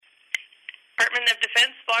edition of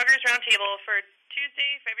Defense Bloggers Roundtable for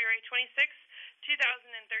Tuesday, February 26, 2013.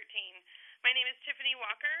 My name is Tiffany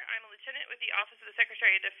Walker. I'm a lieutenant with the Office of the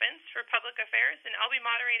Secretary of Defense for Public Affairs, and I'll be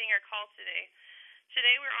moderating our call today.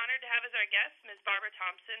 Today, we're honored to have as our guest Ms. Barbara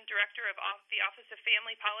Thompson, Director of the Office of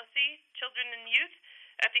Family Policy, Children and Youth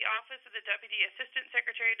at the Office of the Deputy Assistant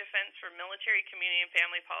Secretary of Defense for Military, Community, and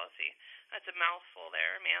Family Policy. That's a mouthful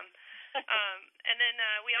there, ma'am. And then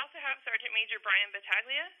we also have Sergeant Major Bryan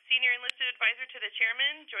Battaglia, Senior Enlisted Advisor to the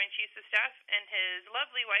Chairman, Joint Chiefs of Staff, and his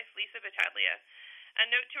lovely wife, Lisa Battaglia. A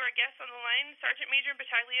note to our guests on the line, Sergeant Major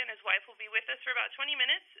Battaglia and his wife will be with us for about 20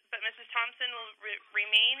 minutes, but Mrs. Thompson will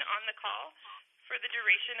remain on the call for the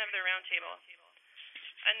duration of the roundtable.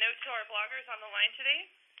 A note to our bloggers on the line today,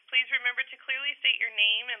 please remember to clearly state your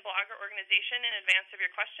name and blogger organization in advance of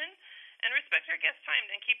your question, and respect our guest time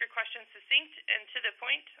and keep your questions succinct and to the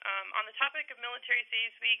point on the topic of Military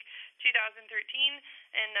Saves Week 2013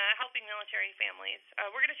 and helping military families.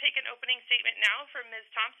 We're going to take an opening statement now from Ms.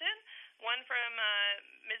 Thompson, one from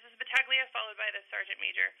Mrs. Battaglia, followed by the Sergeant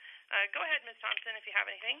Major. Go ahead, Ms. Thompson, if you have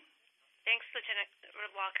anything. Thanks, Lieutenant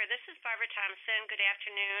Walker. This is Barbara Thompson. Good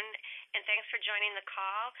afternoon, and thanks for joining the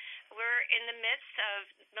call. We're in the midst of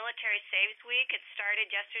Military Saves Week. It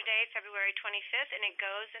started yesterday, February 25th, and it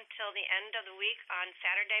goes until the end of the week on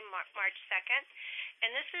Saturday, March 2nd. And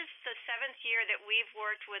this is the 7th year that we've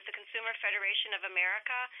worked with the Consumer Federation of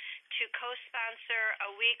America to co-sponsor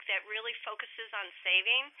a week that really focuses on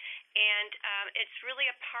saving. And it's really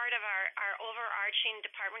a part of our overarching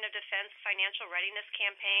Department of Defense financial readiness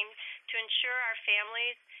campaign to ensure our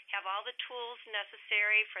families have all the tools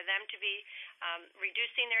necessary for them to be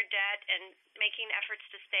reducing their debt and making efforts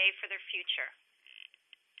to save for their future.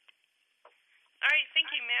 All right, thank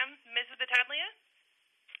you, ma'am. Mrs. Battaglia?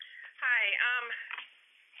 Hi.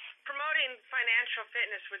 Promoting financial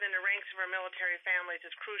fitness within the ranks of our military families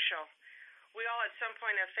is crucial. We all at some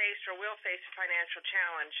point have faced or will face a financial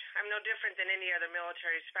challenge. I'm no different than any other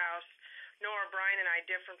military spouse, nor are Bryan and I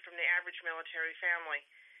different from the average military family.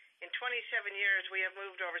 In 27 years, we have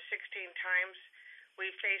moved over 16 times.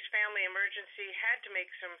 We've faced family emergency, had to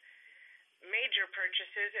make some major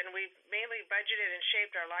purchases, and we've mainly budgeted and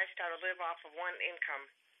shaped our lifestyle to live off of one income.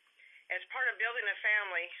 As part of building a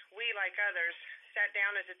family, we, like others, sat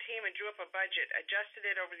down as a team and drew up a budget, adjusted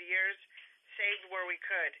it over the years, saved where we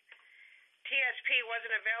could. TSP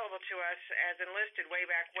wasn't available to us as enlisted way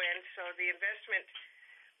back when, so the investment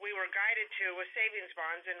we were guided to was savings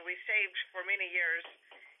bonds, and we saved for many years.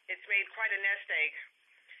 It's made quite a nest egg.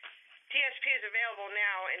 TSP is available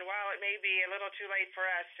now, and while it may be a little too late for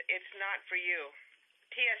us, it's not for you.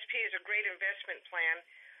 TSP is a great investment plan.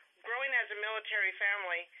 Growing as a military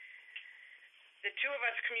family, the two of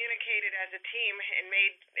us communicated as a team and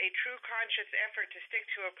made a true conscious effort to stick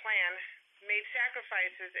to a plan, made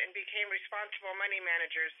sacrifices, and became responsible money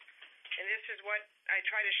managers. And this is what I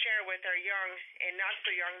try to share with our young and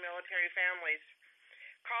not-so-young military families.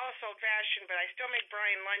 Call us old-fashioned, but I still make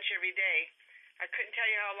Bryan lunch every day. I couldn't tell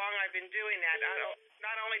you how long I've been doing that.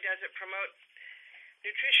 Not only does it promote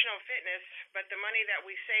nutritional fitness, but the money that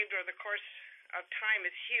we saved over the course of time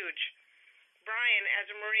is huge. Bryan, as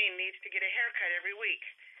a Marine, needs to get a haircut every week.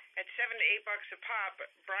 At $7 to $8 a pop,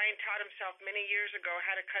 Bryan taught himself many years ago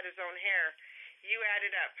how to cut his own hair. You add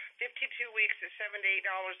it up. 52 weeks at $7 to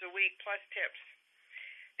 $8 a week plus tips.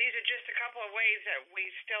 These are just a couple of ways that we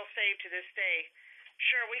still save to this day.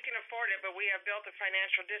 Sure, we can afford it, but we have built a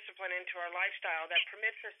financial discipline into our lifestyle that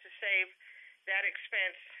permits us to save that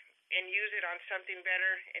expense and use it on something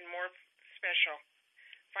better and more special.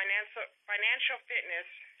 Financial fitness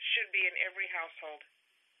should be in every household.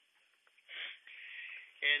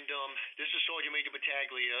 And this is Sergeant Major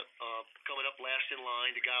Battaglia, coming up last in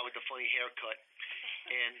line, the guy with the funny haircut.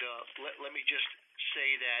 And let me just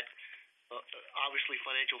say that obviously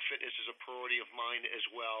financial fitness is a priority of mine as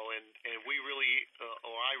well. And we really,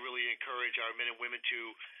 or I really encourage our men and women to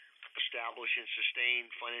establish and sustain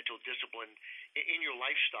financial discipline in your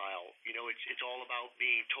lifestyle. You know, it's all about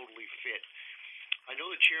being totally fit. I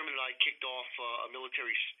know the chairman and I kicked off a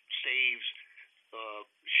military saves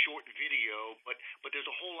short video, but there's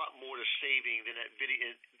a whole lot more to saving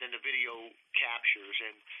than the video captures.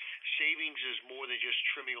 And savings is more than just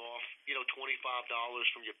trimming off, $25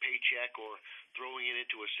 from your paycheck or throwing it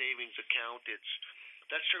into a savings account.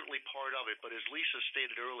 That's certainly part of it. But as Lisa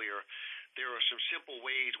stated earlier, there are some simple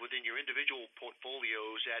ways within your individual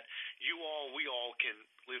portfolios that we all can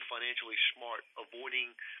live financially smart,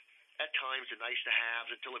 avoiding at times the nice to haves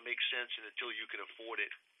until it makes sense and until you can afford it.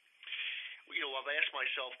 I've asked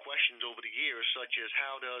myself questions over the years, such as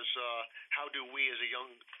how do we as a young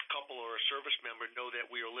couple or a service member know that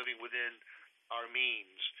we are living within our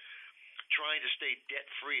means? trying to stay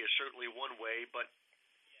debt-free is certainly one way, but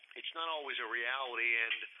it's not always a reality,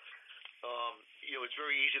 and it's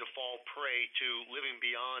very easy to fall prey to living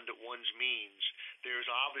beyond one's means. There's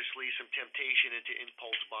obviously some temptation into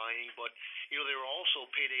impulse buying, but there are also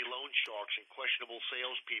payday loan sharks and questionable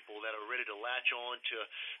salespeople that are ready to latch on to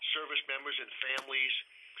service members and families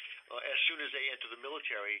as soon as they enter the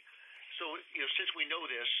military. So, since we know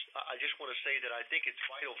this, I just want to say that I think it's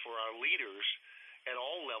vital for our leaders at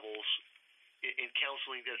all levels in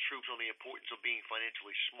counseling their troops on the importance of being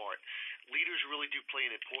financially smart. Leaders really do play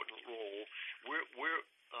an important role. We're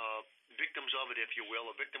victims of it, if you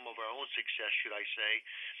will, a victim of our own success, should I say.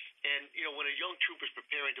 And, when a young troop is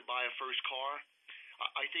preparing to buy a first car,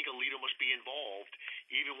 I think a leader must be involved.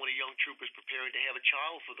 Even when a young troop is preparing to have a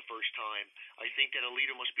child for the first time, I think that a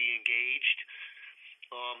leader must be engaged.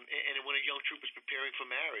 And when a young troop is preparing for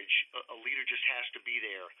marriage, a leader just has to be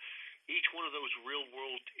there. Each one of those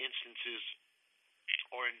real-world instances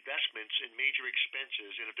are investments in major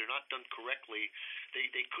expenses, and if they're not done correctly,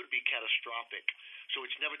 they could be catastrophic. So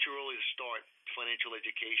it's never too early to start financial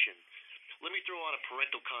education. Let me throw out a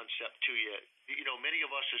parental concept to you. Many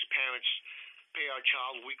of us as parents pay our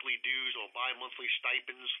child weekly dues or buy monthly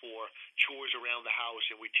stipends for chores around the house,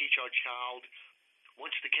 and we teach our child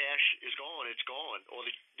once the cash is gone, it's gone, or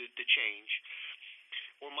the change.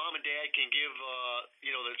 Or mom and dad can give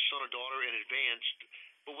the son or daughter in advance,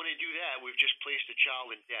 but when they do that, we've just placed the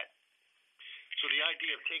child in debt. So the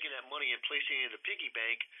idea of taking that money and placing it in a piggy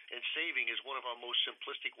bank and saving is one of our most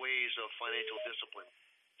simplistic ways of financial discipline.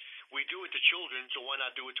 We do it to children, so why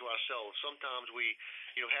not do it to ourselves? Sometimes we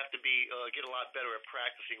have to get a lot better at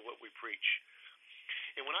practicing what we preach.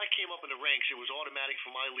 And when I came up in the ranks, it was automatic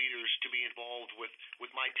for my leaders to be involved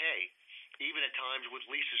with my pay, even at times with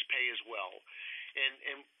Lisa's pay as well.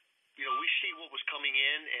 And we see what was coming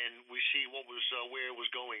in, and we see what was where it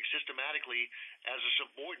was going. Systematically, as a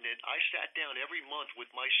subordinate, I sat down every month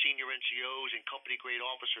with my senior NCOs and company grade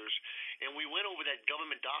officers, and we went over that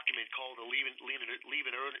government document called the Leave and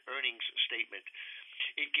Earnings Statement.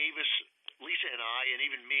 It gave us, Lisa and I, and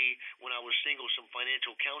even me, when I was single, some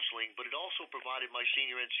financial counseling, but it also provided my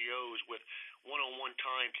senior NCOs with one-on-one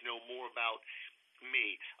time to know more about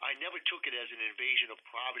me. I never took it as an invasion of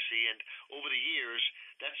privacy, and over the years,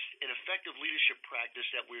 that's an effective leadership practice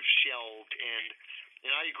that we've shelved, and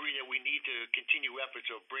I agree that we need to continue efforts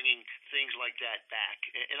of bringing things like that back,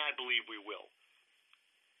 and I believe we will.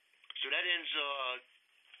 So that ends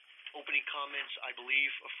opening comments, I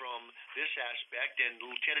believe, from this aspect, and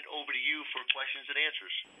Lieutenant, over to you for questions and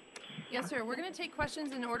answers. Yes, sir. We're going to take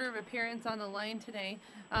questions in order of appearance on the line today.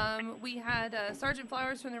 We had Sergeant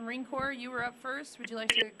Flowers from the Marine Corps. You were up first. Would you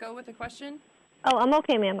like to go with a question? Oh, I'm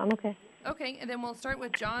okay, ma'am. I'm okay. Okay, and then we'll start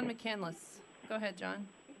with John McCandless. Go ahead, John.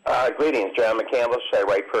 Greetings, John McCandless. I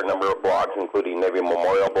write for a number of blogs, including Navy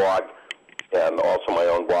Memorial blog and also my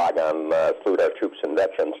own blog on Salute Our Troops and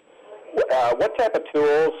Veterans. What type of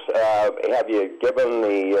tools have you given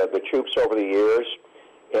the troops over the years?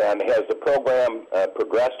 And has the program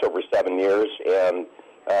progressed over 7 years? And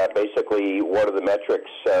basically, what are the metrics?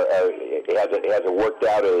 Has it worked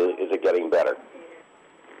out? Is it getting better?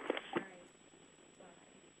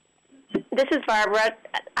 This is Barbara.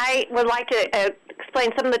 I would like to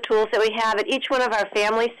explain some of the tools that we have. At each one of our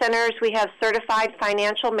family centers, we have certified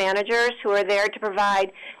financial managers who are there to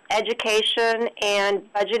provide education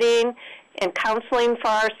and budgeting and counseling for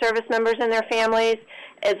our service members and their families,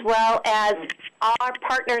 as well as our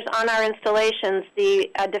partners on our installations. The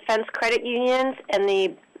defense credit unions and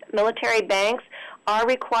the military banks are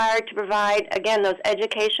required to provide, again, those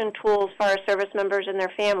education tools for our service members and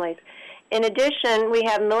their families. In addition, we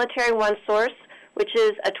have Military One Source, which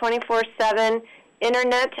is a 24/7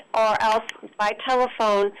 internet or else by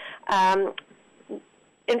telephone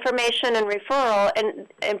information and referral,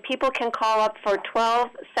 and people can call up for 12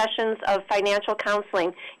 sessions of financial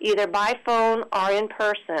counseling, either by phone or in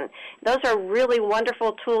person. Those are really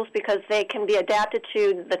wonderful tools because they can be adapted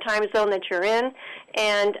to the time zone that you're in,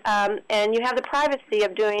 and you have the privacy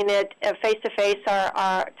of doing it face-to-face or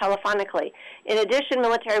telephonically. In addition,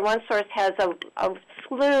 Military One Source has a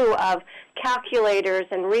slew of calculators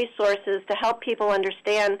and resources to help people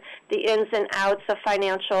understand the ins and outs of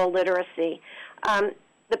financial literacy.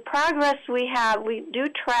 The progress we have, we do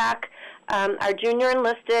track our junior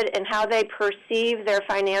enlisted and how they perceive their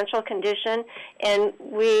financial condition, and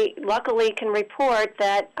we luckily can report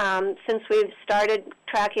that since we've started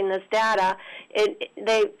tracking this data,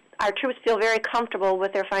 our troops feel very comfortable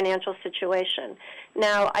with their financial situation.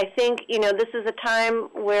 Now, I think, this is a time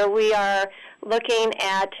where we are looking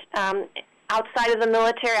at outside of the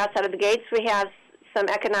military, outside of the gates, we have some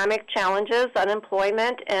economic challenges,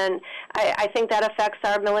 unemployment, and I think that affects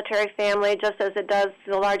our military family just as it does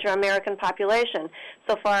the larger American population.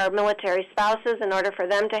 So for our military spouses, in order for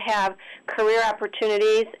them to have career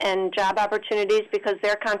opportunities and job opportunities, because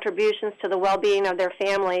their contributions to the well-being of their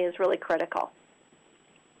family is really critical.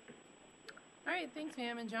 All right, thanks,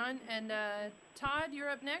 Pam and John. And Todd, you're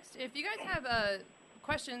up next. If you guys have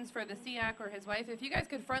questions for the SEAC or his wife, if you guys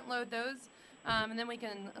could front load those, and then we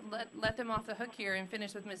can let them off the hook here and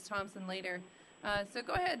finish with Ms. Thompson later. So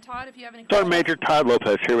go ahead, Todd, if you have any questions. Sergeant Major Todd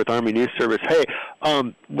Lopez here with Army News Service. Hey,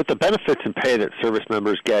 with the benefits and pay that service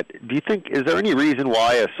members get, is there any reason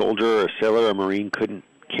why a soldier or a sailor or a Marine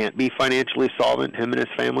can't be financially solvent, him and his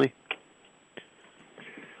family?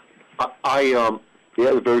 Yeah,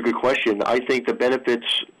 that's a very good question. I think the benefits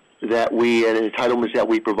that we and entitlements that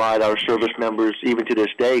we provide our service members, even to this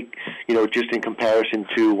day, just in comparison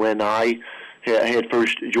to when I had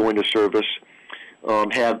first joined the service,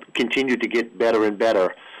 have continued to get better and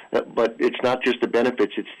better. But it's not just the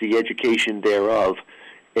benefits; it's the education thereof.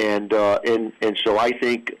 And so I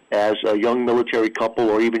think as a young military couple,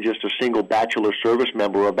 or even just a single bachelor service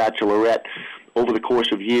member or bachelorette, over the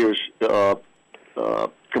course of years,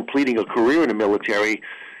 completing a career in the military,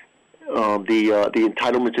 the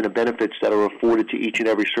entitlements and the benefits that are afforded to each and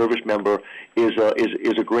every service member is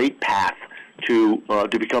a great path to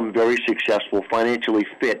become very successful, financially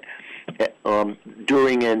fit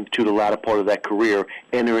during and to the latter part of that career,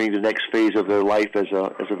 entering the next phase of their life as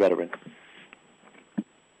a veteran.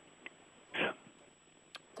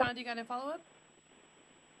 Todd, you got a follow-up?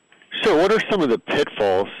 So what are some of the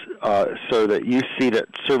pitfalls so that you see that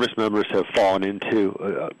service members have fallen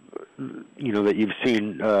into, that you've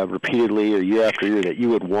seen repeatedly or year after year that you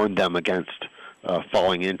would warn them against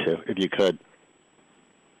falling into, if you could?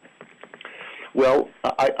 Well,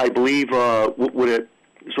 I believe what it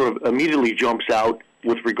sort of immediately jumps out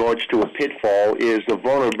with regards to a pitfall is the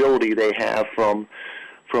vulnerability they have from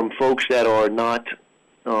folks that are not,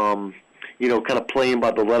 kind of playing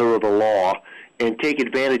by the letter of the law and take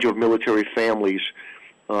advantage of military families.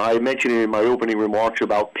 I mentioned in my opening remarks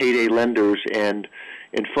about payday lenders and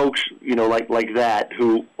folks, like that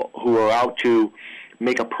who are out to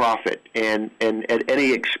make a profit and at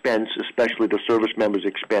any expense, especially the service members'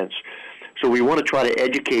 expense. So we want to try to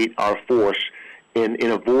educate our force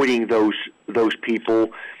in avoiding those people,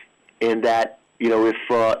 and that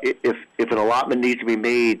if an allotment needs to be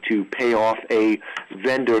made to pay off a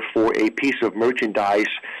vendor for a piece of merchandise,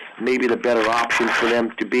 maybe the better option for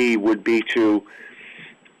them would be to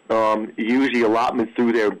use the allotment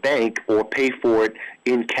through their bank or pay for it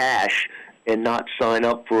in cash and not sign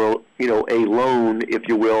up for a loan, if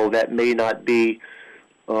you will, that may not be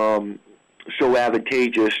so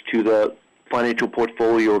advantageous to the financial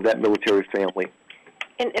portfolio of that military family.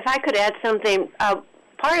 And if I could add something,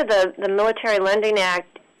 part of the Military Lending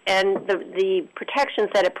Act and the protections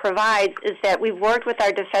that it provides is that we've worked with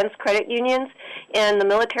our defense credit unions and the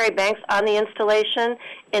military banks on the installation,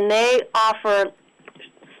 and they offer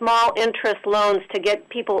small interest loans to get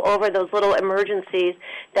people over those little emergencies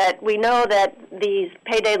that we know that these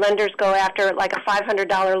payday lenders go after, like a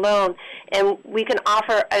 $500 loan, and we can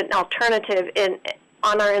offer an alternative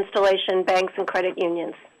on our installation banks and credit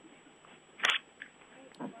unions.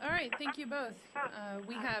 All right, thank you both.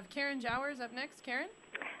 We have Karen Jowers up next. Karen?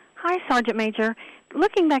 Hi, Sergeant Major.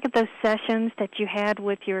 Looking back at those sessions that you had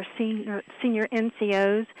with your senior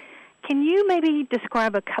NCOs, can you maybe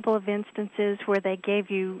describe a couple of instances where they gave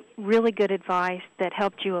you really good advice that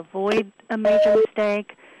helped you avoid a major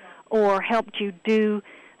mistake or helped you do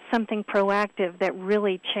something proactive that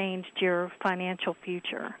really changed your financial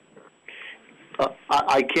future?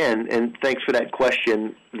 I can, and thanks for that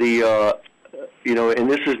question. And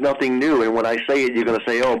this is nothing new, and when I say it, you're going to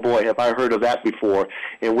say, oh, boy, have I heard of that before.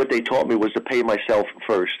 And what they taught me was to pay myself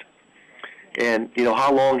first. And,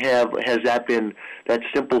 how long has that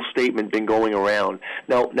simple statement been going around?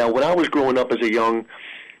 Now, when I was growing up as a young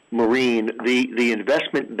Marine, the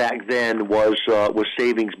investment back then was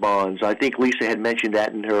savings bonds. I think Lisa had mentioned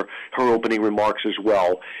that in her opening remarks as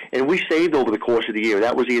well. And we saved over the course of the year.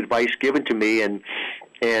 That was the advice given to me, and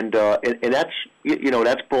that's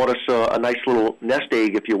that's brought us a nice little nest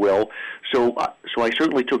egg, if you will. So I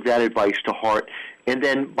certainly took that advice to heart. And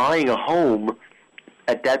then buying a home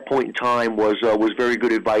at that point in time was very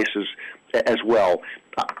good advice as well.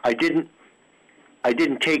 I didn't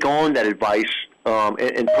take on that advice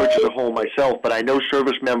and purchase a home myself, but I know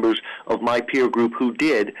service members of my peer group who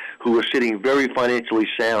are sitting very financially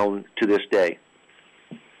sound to this day.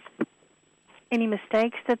 Any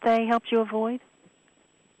mistakes that they helped you avoid?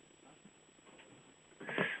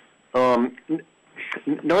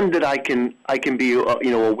 None that I can be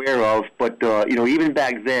aware of, but even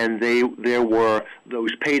back then there were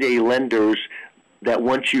those payday lenders that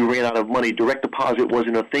once you ran out of money, direct deposit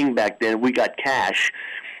wasn't a thing back then. We got cash,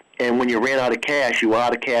 and when you ran out of cash, you were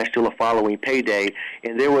out of cash till the following payday.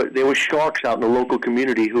 And there were sharks out in the local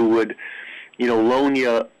community who would loan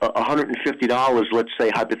you $150, let's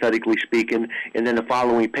say, hypothetically speaking, and then the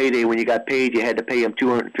following payday, when you got paid, you had to pay them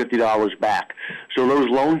 $250 back. So those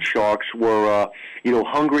loan sharks were,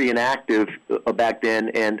 hungry and active back then,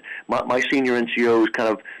 and my senior NCOs kind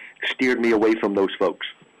of steered me away from those folks.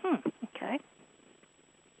 Okay.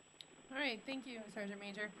 All right, thank you, Sergeant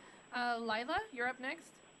Major. Lila, you're up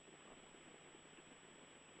next.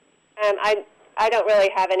 I don't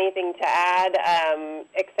really have anything to add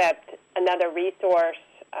except another resource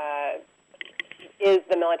is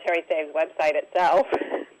the Military Saves website itself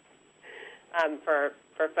for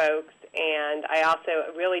folks. And I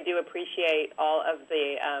also really do appreciate all of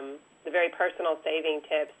the very personal saving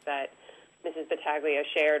tips that Mrs. Battaglia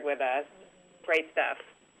shared with us. Great stuff.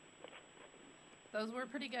 Those were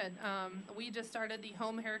pretty good. We just started the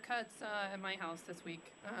home haircuts at my house this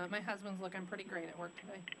week. My husband's looking pretty great at work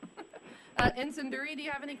today. Ensign Dury, do you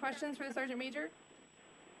have any questions for the Sergeant Major?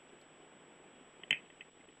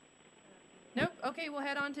 Nope. Okay, we'll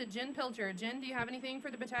head on to Jen Pilcher. Jen, do you have anything for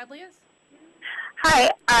the Battaglias? Hi.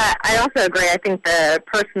 I also agree. I think the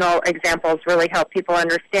personal examples really help people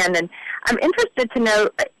understand. And I'm interested to know,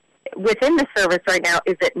 within the service right now,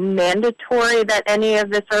 is it mandatory that any of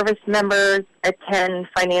the service members attend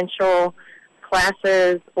financial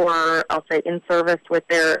classes or, I'll say, in service with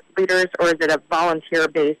their leaders, or is it a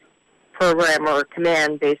volunteer-based program or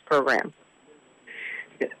command-based program?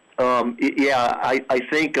 I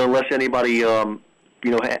think unless anybody,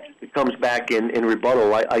 comes back in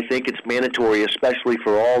rebuttal, I think it's mandatory, especially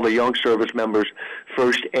for all the young service members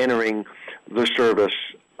first entering the service.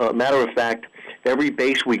 Matter of fact, every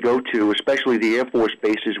base we go to, especially the Air Force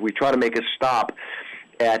bases, we try to make a stop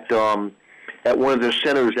at one of the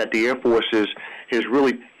centers that the Air Force has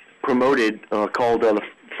really promoted called the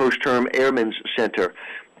First Term Airmen's Center.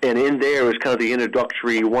 And in there is kind of the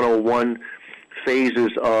introductory 101 phases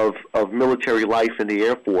of military life in the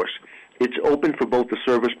Air Force. It's open for both the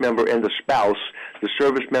service member and the spouse. The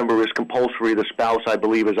service member is compulsory. The spouse, I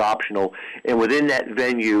believe, is optional. And within that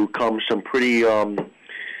venue comes some pretty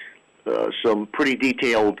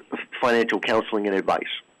detailed financial counseling and advice.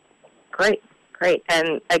 Great.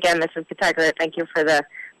 And again, Mrs. Battaglia, thank you for the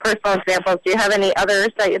personal examples. Do you have any others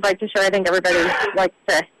that you'd like to share? I think everybody likes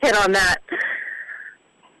to hit on that.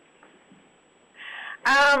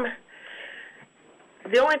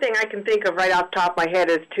 The only thing I can think of right off the top of my head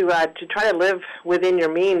is to try to live within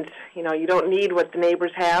your means. You don't need what the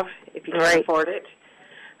neighbors have if you can't afford it.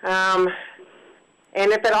 And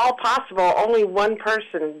if at all possible, only one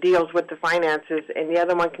person deals with the finances, and the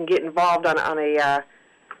other one can get involved on a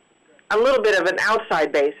little bit of an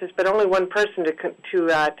outside basis, but only one person to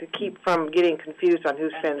keep from getting confused on who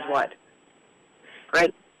spends what.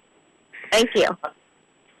 Great. Thank you.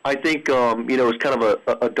 I think, it's kind of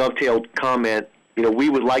a dovetailed comment. We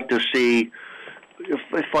would like to see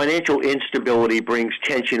financial instability brings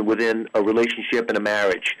tension within a relationship and a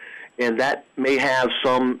marriage. And that may have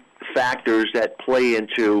some factors that play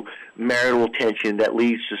into marital tension that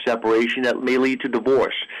leads to separation, that may lead to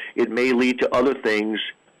divorce. It may lead to other things,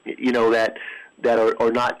 that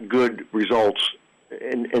are not good results.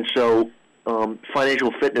 And so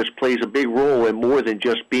financial fitness plays a big role in more than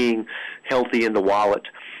just being healthy in the wallet.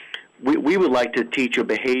 We would like to teach a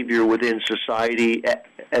behavior within society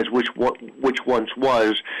as which once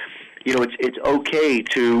was, it's okay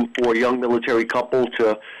for a young military couple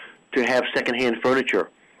to have secondhand furniture.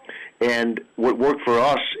 And what worked for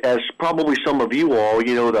us, as probably some of you all,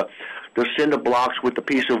 the cinder blocks with the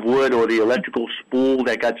piece of wood or the electrical spool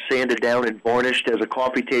that got sanded down and varnished as a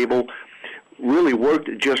coffee table really worked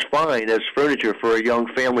just fine as furniture for a young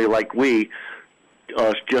family like we,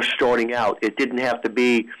 just starting out. It didn't have to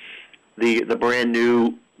be the brand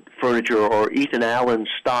new furniture or Ethan Allen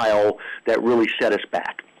style that really set us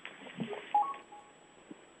back. All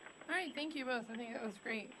right, thank you both. I think that was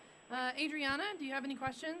great. Adriana, do you have any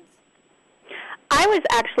questions? I was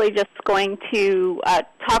actually just going to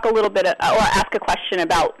talk a little bit or ask a question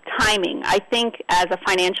about timing. I think as a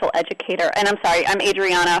financial educator, and I'm sorry, I'm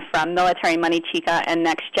Adriana from Military Money Chica and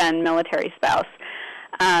Next Gen Military Spouse.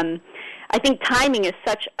 I think timing is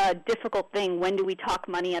such a difficult thing. When do we talk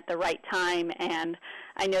money at the right time? And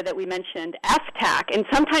I know that we mentioned FTAC, and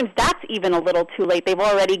sometimes that's even a little too late. They've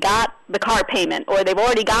already got the car payment, or they've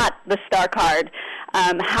already got the Star Card.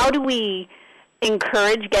 How do we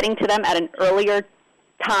encourage getting to them at an earlier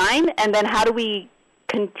time? And then how do we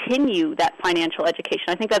continue that financial education.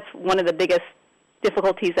 I think that's one of the biggest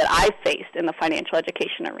difficulties that I've faced in the financial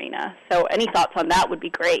education arena. So any thoughts on that would be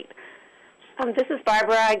great. This is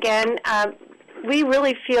Barbara again. We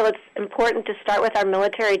really feel it's important to start with our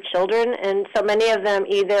military children, and so many of them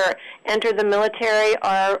either enter the military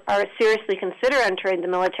or seriously consider entering the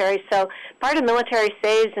military. So part of Military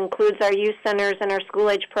Saves includes our youth centers and our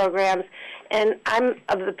school-age programs, and I'm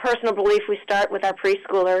of the personal belief we start with our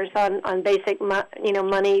preschoolers on basic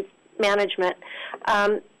money management.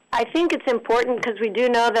 I think it's important because we do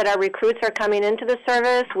know that our recruits are coming into the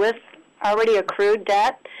service with already accrued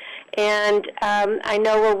debt. And I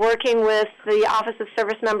know we're working with the Office of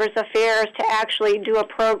Service Members Affairs to actually do a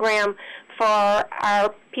program for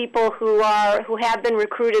our people who have been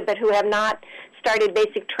recruited but who have not started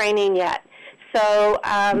basic training yet. So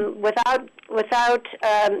without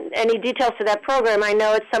any details to that program, I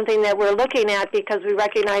know it's something that we're looking at because we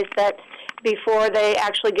recognize that before they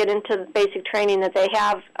actually get into basic training that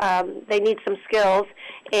they need some skills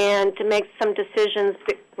and to make some decisions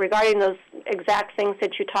regarding those exact things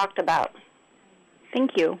that you talked about.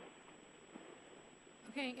 Thank you.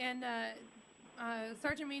 Okay, and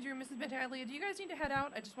Sergeant Major, Mrs. Battaglia, do you guys need to head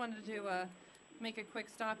out? I just wanted to make a quick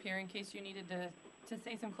stop here in case you needed to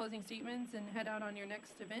say some closing statements and head out on your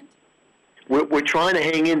next event. We're trying to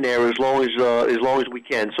hang in there as long as we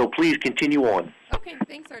can. So please continue on. Okay,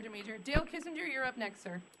 thanks, Sergeant Major. Dale Kissinger, you're up next,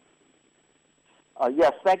 sir.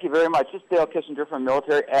 Yes, thank you very much. This is Dale Kissinger from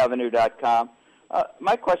MilitaryAvenue.com.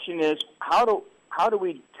 My question is, how do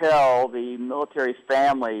we tell the military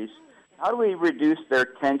families, how do we reduce their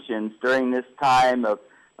tensions during this time of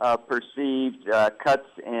perceived cuts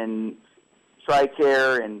in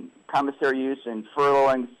TRICARE and commissary use and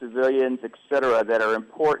furloughing civilians, et cetera, that are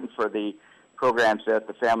important for the programs at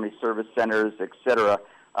the family service centers, et cetera?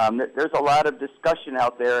 There's a lot of discussion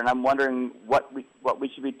out there, and I'm wondering what we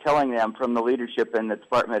should be telling them from the leadership in the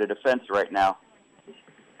Department of Defense right now.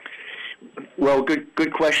 Well,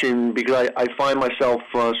 good question, because I find myself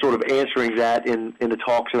sort of answering that in the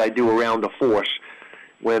talks that I do around the force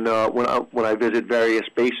when I visit various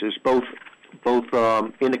bases, both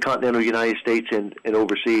in the continental United States and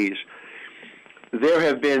overseas. There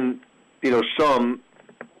have been, some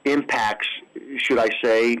impacts, should I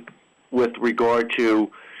say, with regard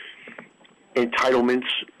to entitlements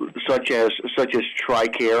such as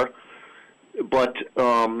TRICARE, but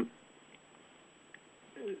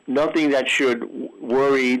nothing that should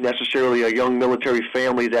worry necessarily a young military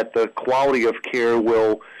family that the quality of care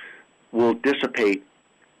will dissipate.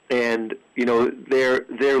 And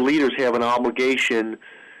their leaders have an obligation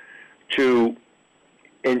to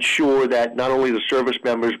ensure that not only the service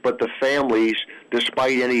members but the families,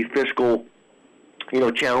 despite any fiscal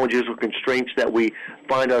challenges or constraints that we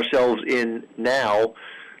find ourselves in now,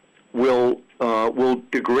 will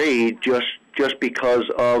degrade just because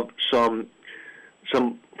of some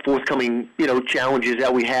forthcoming challenges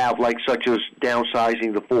that we have, like such as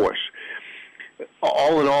downsizing the force.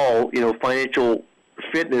 All in all, financial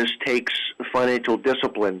fitness takes financial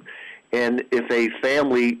discipline, and if a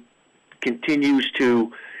family continues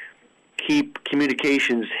to keep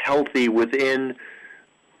communications healthy within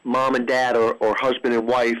mom and dad or husband and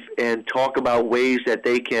wife and talk about ways that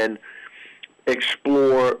they can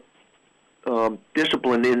explore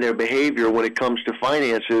discipline in their behavior when it comes to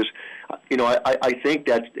finances, I think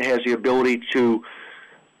that has the ability to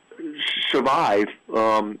survive.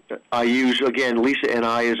 I use, again, Lisa and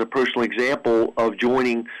I as a personal example of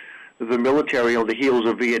joining the military on the heels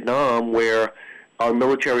of Vietnam, where our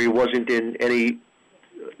military wasn't in any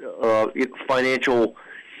financial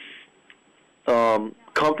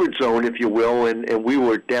comfort zone, if you will, and we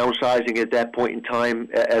were downsizing at that point in time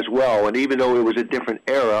as well. And even though it was a different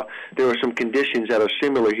era, there are some conditions that are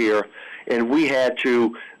similar here, and we had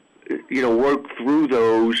to work through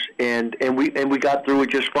those, and we got through it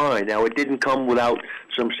just fine. Now, it didn't come without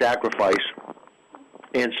some sacrifice,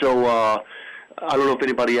 and so I don't know if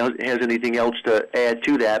anybody else has anything else to add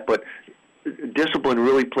to that, but discipline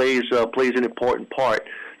really plays an important part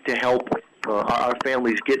to help our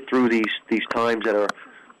families get through these times that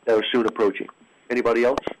are soon approaching. Anybody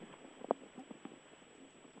else?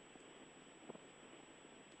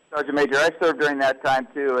 Sergeant Major, I served during that time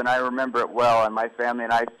too, and I remember it well, and my family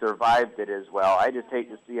and I survived it as well. I just hate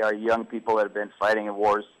to see our young people that have been fighting in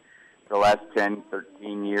wars for the last 10,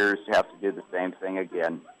 13 years have to do the same thing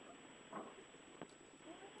again.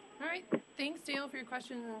 All right. Thanks, Dale, for your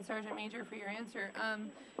questions, and Sergeant Major for your answer.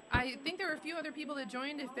 I think there were a few other people that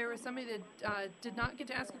joined. If there was somebody that did not get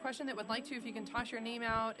to ask a question that would like to, if you can toss your name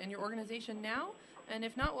out and your organization now, and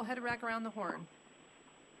if not, we'll head back around the horn.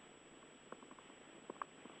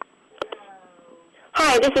 Hi,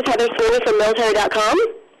 Hi, this is Heather Sweeney from military.com.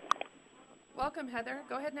 Welcome, Heather.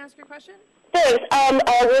 Go ahead and ask your question. Thanks.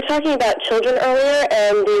 We were talking about children earlier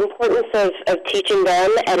and the importance of teaching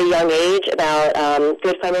them at a young age about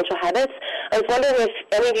good financial habits. I was wondering if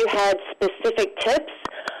any of you had specific tips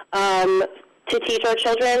to teach our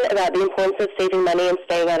children about the importance of saving money and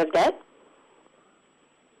staying out of debt.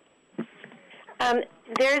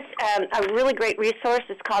 There's a really great resource.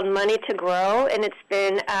 It's called Money to Grow, and it's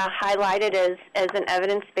been highlighted as an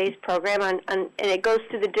evidence-based program, and it goes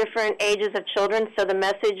through the different ages of children, so the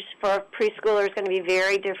message for a preschooler is going to be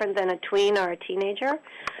very different than a tween or a teenager.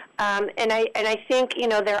 And I think,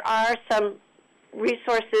 there are some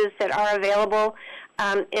resources that are available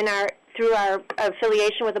through our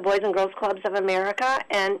affiliation with the Boys and Girls Clubs of America,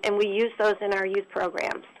 and we use those in our youth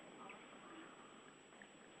programs.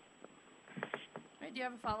 Do you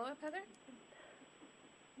have a follow-up, Heather?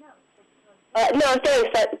 No, thanks.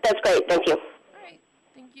 That's great. Thank you. All right.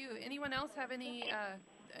 Thank you. Anyone else have any,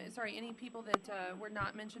 any people that were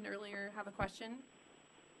not mentioned earlier have a question?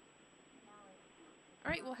 All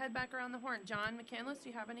right, we'll head back around the horn. John McCandless, do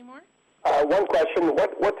you have any more? One question.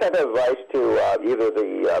 What type of advice to either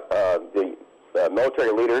the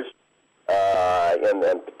military leaders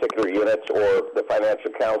in particular units or the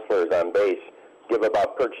financial counselors on base give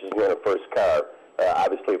about purchasing a first car?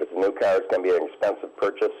 Obviously, if it's a new car, it's going to be an expensive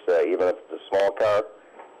purchase, even if it's a small car.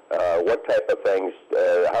 What type of things,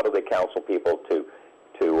 how do they counsel people to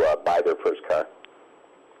buy their first car?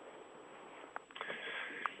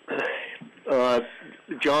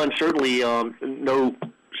 John, certainly no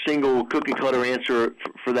single cookie-cutter answer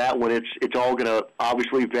for that one. It's all going to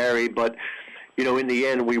obviously vary, but, in the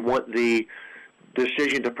end, we want the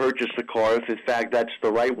decision to purchase the car, if in fact that's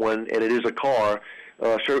the right one, and it is a car.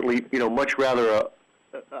 Certainly, much rather,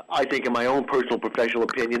 I think in my own personal professional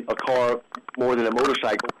opinion, a car more than a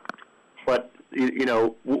motorcycle. But,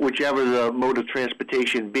 whichever the mode of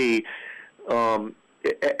transportation be,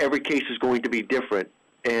 every case is going to be different.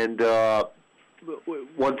 And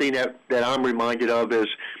one thing that I'm reminded of is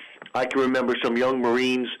I can remember some young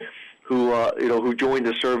Marines who joined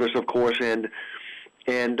the service, of course, and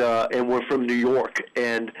were from New York,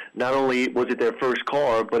 and not only was it their first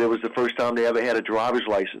car, but it was the first time they ever had a driver's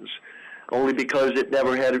license, only because it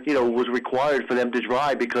never had, was required for them to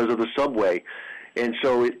drive because of the subway, and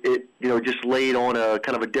so it just laid on a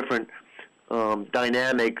kind of a different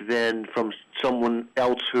dynamic than from someone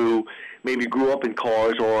else who maybe grew up in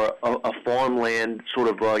cars or a farmland sort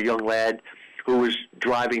of young lad who was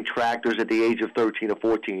driving tractors at the age of 13 or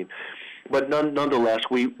 14. But nonetheless,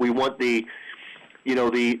 we want the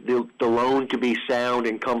loan to be sound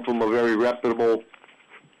and come from a very reputable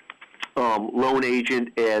loan agent,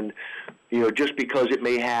 and just because it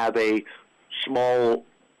may have a small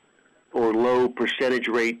or low percentage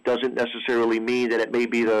rate doesn't necessarily mean that it may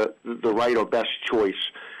be the right or best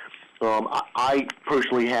choice. I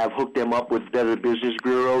personally have hooked them up with Better Business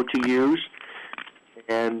Bureau to use,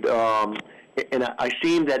 and I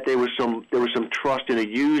seen that there was some trust in a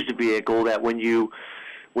used vehicle, that when you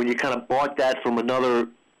kind of bought that from another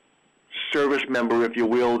service member, if you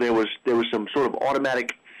will, there was some sort of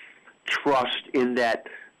automatic trust in that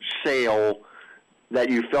sale that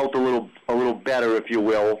you felt a little better, if you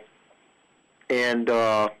will. And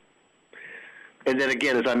then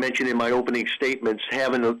again, as I mentioned in my opening statements,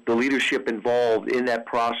 having the leadership involved in that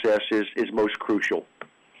process is most crucial.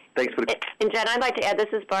 Thanks for the. And Jen, I'd like to add,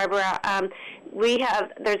 this is Barbara.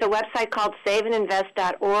 There's a website called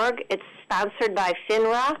saveandinvest.org. It's sponsored by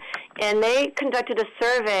FINRA, and they conducted a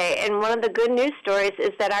survey, and one of the good news stories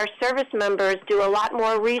is that our service members do a lot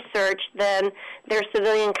more research than their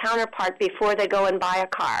civilian counterpart before they go and buy a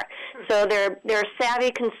car. So they're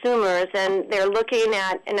savvy consumers, and they're looking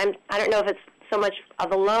at, and I don't know if it's so much of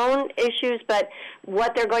the loan issues, but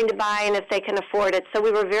what they're going to buy and if they can afford it. So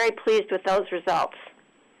we were very pleased with those results.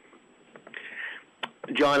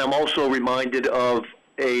 John, I'm also reminded of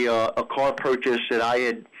a car purchase that I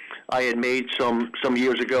had made some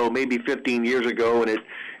years ago, maybe 15 years ago, and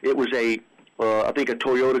it was I think a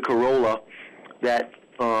Toyota Corolla that,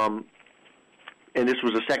 and this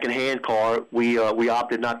was a second-hand car. We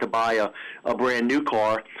opted not to buy a brand new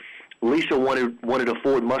car. Lisa wanted a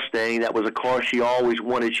Ford Mustang. That was a car she always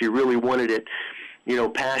wanted. She really wanted it,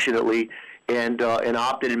 passionately, and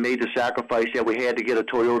opted and made the sacrifice that we had to get a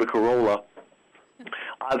Toyota Corolla.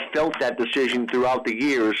 I've felt that decision throughout the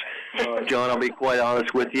years, John, I'll be quite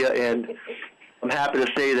honest with you, and I'm happy to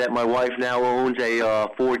say that my wife now owns a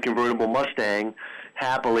Ford convertible Mustang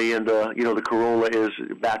happily, and the Corolla is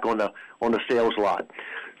back on the sales lot.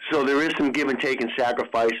 So there is some give and take and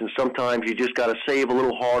sacrifice, and sometimes you just got to save a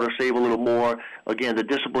little harder, save a little more. Again, the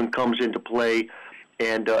discipline comes into play,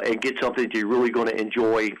 and get something that you're really going to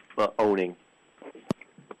enjoy owning.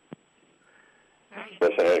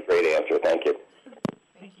 That's a great answer. Thank you.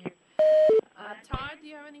 Thank you. Todd, do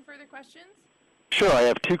you have any further questions? Sure, I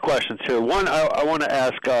have two questions here. One, I want to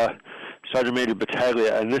ask Sergeant Major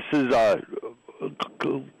Battaglia, and this is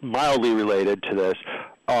mildly related to this.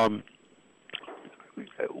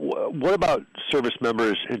 What about service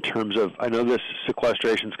members in terms of, I know this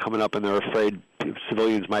sequestration's coming up and they're afraid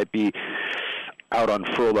civilians might be out on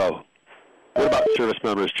furlough. What about service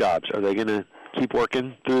members' jobs? Are they going to keep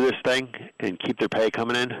working through this thing and keep their pay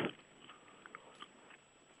coming in?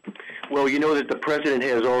 Well, you know that the President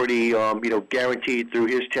has already, guaranteed through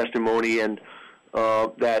his testimony and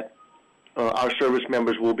that our service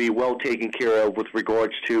members will be well taken care of with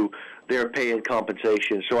regards to their pay and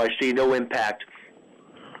compensation. So I see no impact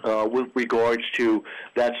with regards to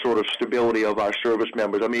that sort of stability of our service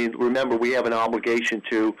members. I mean, remember, we have an obligation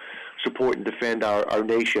to support and defend our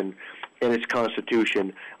nation and its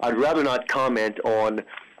Constitution. I'd rather not comment on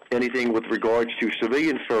anything with regards to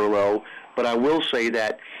civilian furlough, but I will say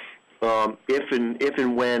that if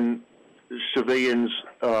and when civilians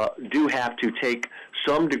do have to take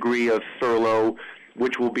some degree of furlough,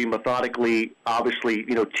 which will be methodically, obviously,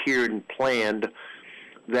 tiered and planned,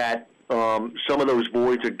 that some of those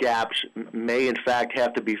voids or gaps may, in fact,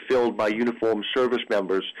 have to be filled by uniformed service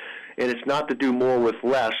members. And it's not to do more with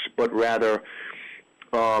less, but rather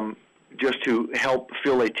just to help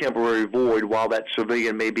fill a temporary void while that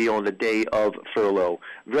civilian may be on the day of furlough.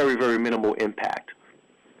 Very, very minimal impact.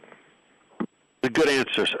 A good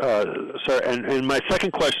answer, sir. And my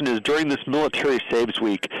second question is, during this Military Saves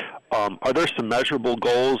Week, are there some measurable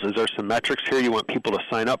goals? Is there some metrics here? You want people to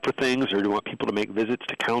sign up for things, or do you want people to make visits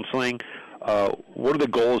to counseling? What are the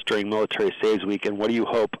goals during Military Saves Week, and what do you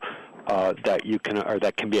hope that you can, or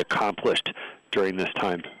that can be accomplished during this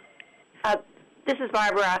time? This is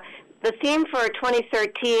Barbara. The theme for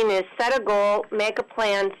 2013 is set a goal, make a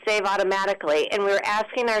plan, save automatically. And we're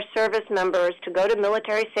asking our service members to go to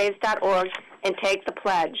militarysaves.org and take the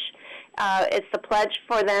pledge. It's the pledge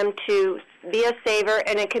for them to be a saver,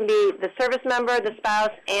 and it can be the service member, the spouse,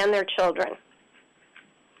 and their children.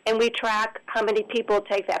 And we track how many people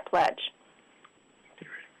take that pledge.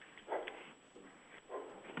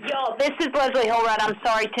 Y'all, this is Leslie Holrod. I'm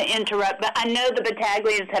sorry to interrupt, but I know the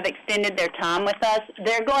Battaglias have extended their time with us.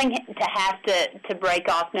 They're going to have to break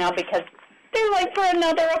off now because they're late for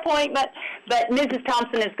another appointment. But Mrs.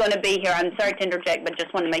 Thompson is going to be here. I'm sorry to interject, but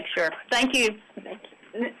just want to make sure. Thank you,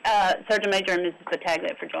 Sergeant Major and Mrs.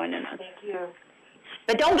 Battaglia, for joining us. Thank you.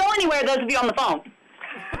 But don't go anywhere, those of you on the phone.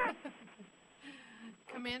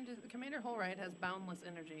 Commander Holright has boundless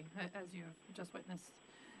energy, as you have just witnessed.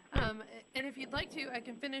 And if you'd like to, I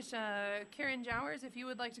can finish. Karen Jowers, if you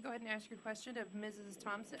would like to go ahead and ask your question of Mrs.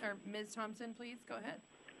 Thompson, or Ms. Thompson, please go ahead.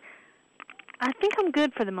 I think I'm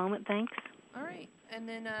good for the moment, thanks. All right, and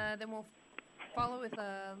then we'll follow with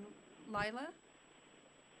Lila.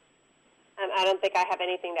 I don't think I have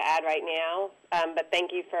anything to add right now, but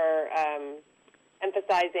thank you for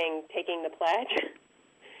emphasizing taking the pledge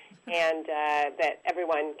and that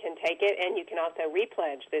everyone can take it, and you can also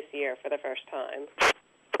re-pledge this year for the first time.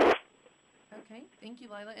 Okay, thank you,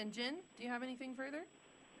 Lila. And Jen, do you have anything further?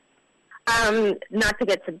 Not to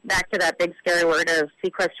get back to that big scary word of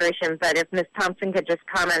sequestration, but if Ms. Thompson could just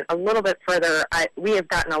comment a little bit further. We have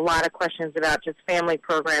gotten a lot of questions about just family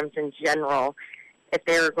programs in general, if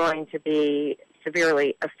they're going to be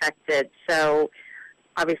severely affected. So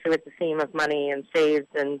obviously with the theme of money and saves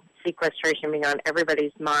and sequestration being on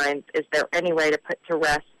everybody's minds, is there any way to put to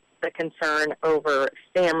rest the concern over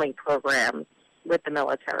family programs with the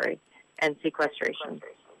military and sequestration?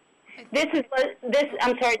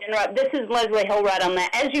 I'm sorry to interrupt. This is Leslie Holrod on that.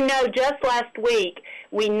 As you know, just last week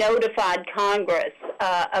we notified Congress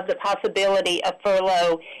of the possibility of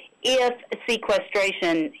furlough if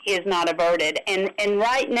sequestration is not averted. And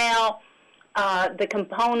right now, the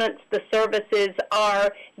components, the services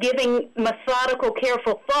are giving methodical,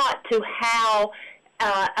 careful thought to how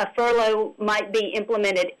a furlough might be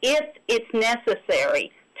implemented if it's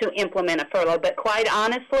necessary to implement a furlough. But quite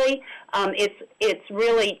honestly, it's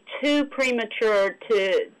really too premature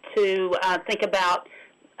to think about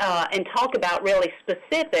and talk about really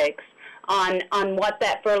specifics on what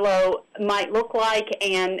that furlough might look like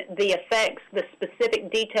and the effects, the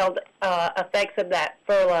specific detailed effects of that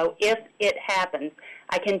furlough if it happens.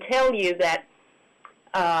 I can tell you that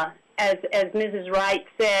as Mrs. Wright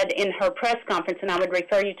said in her press conference, and I would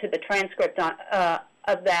refer you to the transcript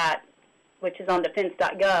of that, which is on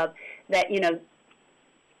defense.gov, that,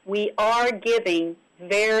 we are giving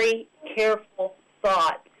very careful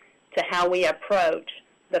thought to how we approach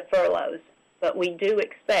the furloughs but we do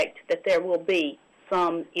expect that there will be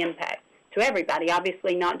some impact to everybody,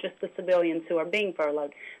 obviously not just the civilians who are being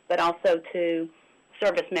furloughed, but also to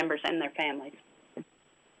service members and their families.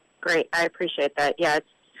 Great. I appreciate that. Yeah, it's,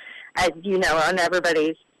 as you know, on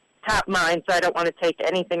everybody's top mind, so I don't want to take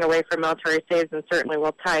anything away from military saves, and certainly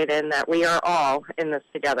we'll tie it in that we are all in this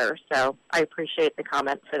together. So I appreciate the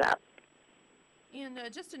comment for that. And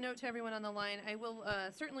just a note to everyone on the line, I will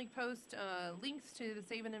certainly post links to the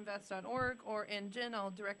saveandinvest.org, and Jen,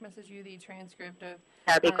 I'll direct message you the transcript of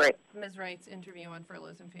That'd be great. Ms. Wright's interview on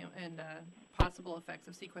furloughs and possible effects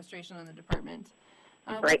of sequestration on the department.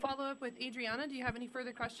 We'll follow up with Adriana. Do you have any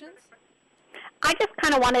further questions? I just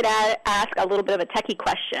kind of wanted to ask a little bit of a techie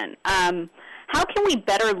question. How can we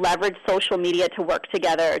better leverage social media to work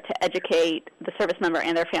together to educate the service member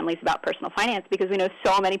and their families about personal finance? Because we know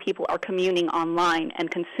so many people are communing online and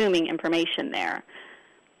consuming information there.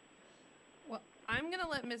 Well, I'm going to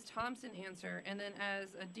let Ms. Thompson answer, and then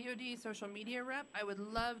as a DoD social media rep, I would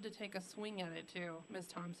love to take a swing at it too, Ms.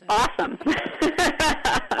 Thompson. Awesome.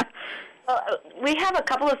 We have a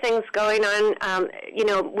couple of things going on.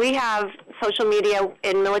 We have social media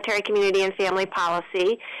in military, community, and family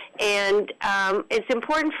policy, and it's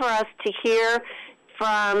important for us to hear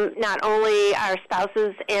from not only our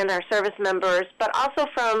spouses and our service members, but also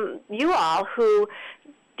from you all who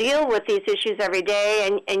deal with these issues every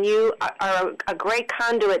day, and you are a great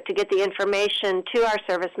conduit to get the information to our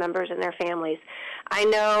service members and their families. I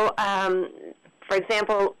know, for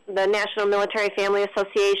example, the National Military Family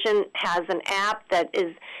Association has an app that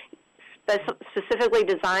is specifically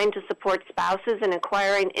designed to support spouses in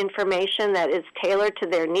acquiring information that is tailored to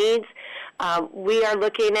their needs. We are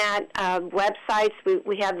looking at websites.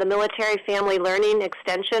 We have the Military Family Learning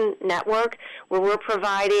Extension Network, where we're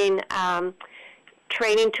providing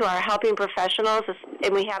training to our helping professionals,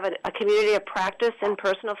 and we have a community of practice in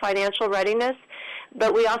personal financial readiness.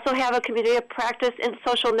 But we also have a community of practice in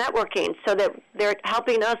social networking, so that they're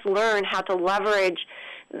helping us learn how to leverage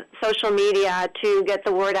social media to get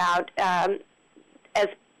the word out as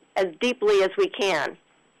deeply as we can.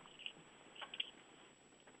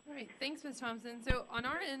 All right, thanks, Ms. Thompson. So on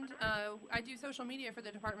our end, I do social media for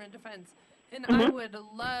the Department of Defense, and I would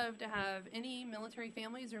love to have any military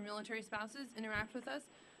families or military spouses interact with us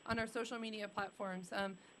on our social media platforms.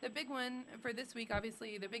 The big one for this week,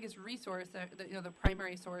 obviously, the biggest resource, the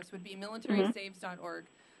primary source, would be militarysaves.org.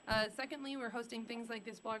 Secondly, we're hosting things like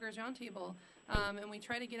this Bloggers Roundtable, and we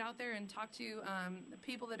try to get out there and talk to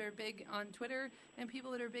people that are big on Twitter and people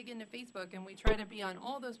that are big into Facebook, and we try to be on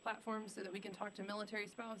all those platforms so that we can talk to military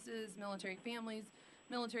spouses, military families,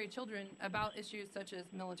 military children about issues such as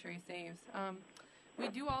military saves. We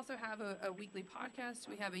do also have a weekly podcast.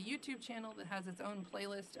 We have a YouTube channel that has its own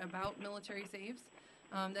playlist about military saves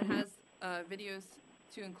that has videos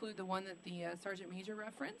to include the one that the Sergeant Major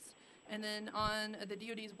referenced. And then on the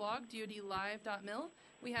DoD's blog, DoDLive.mil,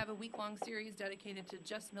 we have a week-long series dedicated to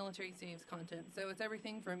just military saves content. So it's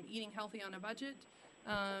everything from eating healthy on a budget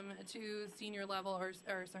to senior level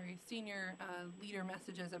senior leader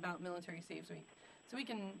messages about Military Saves Week. So we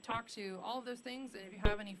can talk to all of those things, and if you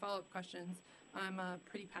have any follow-up questions, I'm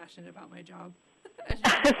pretty passionate about my job.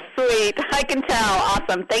 Sweet. I can tell.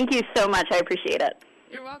 Awesome. Thank you so much. I appreciate it.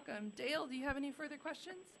 You're welcome. Dale, do you have any further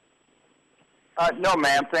questions? No,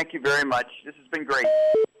 ma'am. Thank you very much. This has been great.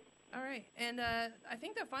 All right. And I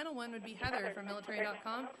think the final one would be Heather from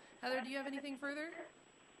military.com. Heather, do you have anything further?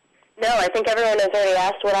 No, I think everyone has already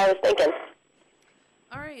asked what I was thinking.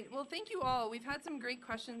 All right. Well, thank you all. We've had some great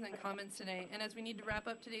questions and comments today. And as we need to wrap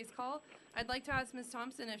up today's call, I'd like to ask Ms.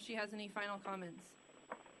 Thompson if she has any final comments.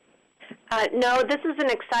 No, this is an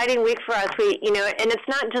exciting week for us. And it's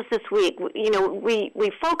not just this week.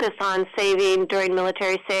 We focus on saving during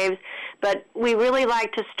military saves, but we really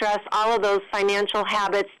like to stress all of those financial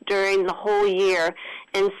habits during the whole year.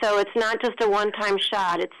 And so it's not just a one-time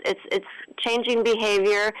shot. It's changing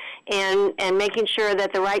behavior and making sure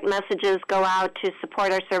that the right messages go out to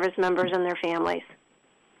support our service members and their families.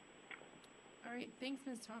 All right. Thanks,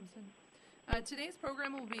 Ms. Thompson. Today's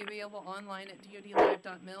program will be available online at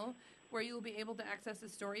DoDLive.mil, where you'll be able to access a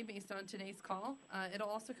story based on today's call. It'll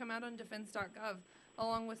also come out on defense.gov,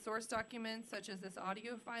 along with source documents such as this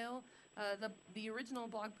audio file, the original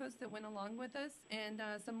blog post that went along with us, and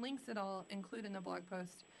some links that I'll include in the blog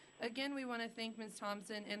post. Again, we want to thank Ms.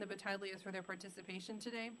 Thompson and the Battaglias for their participation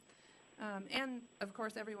today, and, of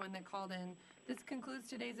course, everyone that called in. This concludes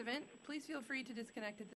today's event. Please feel free to disconnect at this